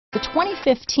The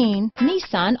 2015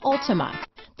 Nissan Altima.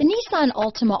 The Nissan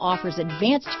Altima offers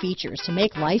advanced features to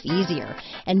make life easier,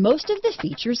 and most of the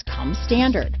features come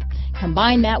standard.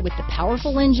 Combine that with the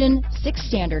powerful engine, 6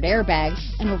 standard airbags,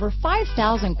 and over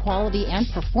 5,000 quality and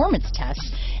performance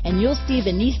tests, and you'll see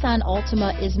the Nissan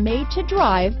Altima is made to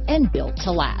drive and built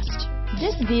to last.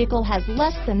 This vehicle has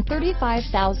less than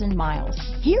 35,000 miles.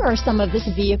 Here are some of this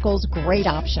vehicle's great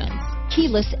options: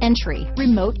 keyless entry,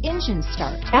 remote engine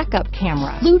start, backup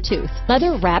camera, Bluetooth,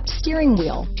 leather-wrapped steering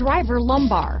wheel, driver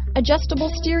lumbar,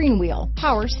 adjustable steering wheel,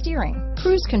 power steering,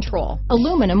 cruise control,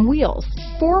 aluminum wheels,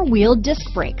 4-wheel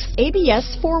disc brakes,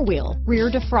 ABS 4-wheel, rear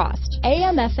defrost,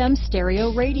 AM/FM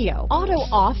stereo radio,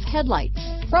 auto-off headlights,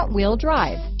 front-wheel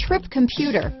drive, trip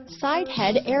computer, side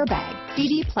head airbag,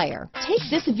 CD player. Take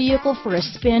this vehicle for a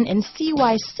spin and see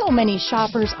why so many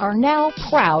shoppers are now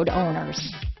proud owners.